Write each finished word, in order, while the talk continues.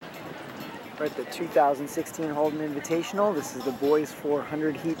We're at the 2016 Halden Invitational. This is the boys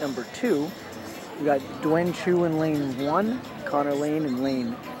 400 heat number 2. We got Duen Chu in lane 1, Connor Lane in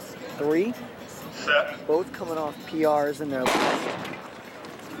lane 3. Set. Both coming off PRs in their last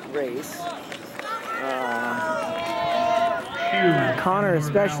race. Connor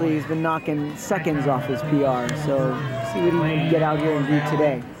especially has been knocking seconds off his PR, so see what he can get out here and do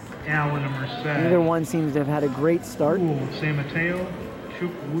today. Neither one seems to have had a great start. San Mateo,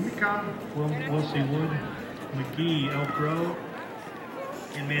 Chukwuemeka, Wilsey Wood, McGee, Elk Road,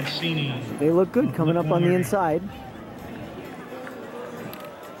 and Mancini. They look good coming up on the inside.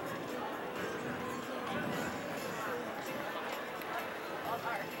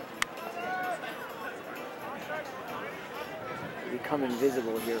 Become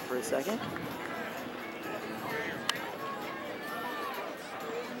invisible here for a second.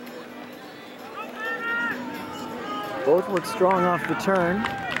 Both look strong off the turn.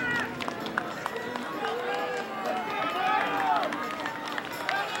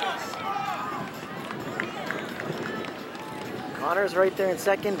 Connor's right there in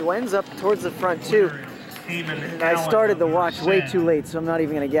second. Duen's up towards the front too. And I started the watch way too late, so I'm not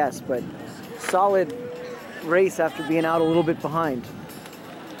even going to guess, but solid race after being out a little bit behind.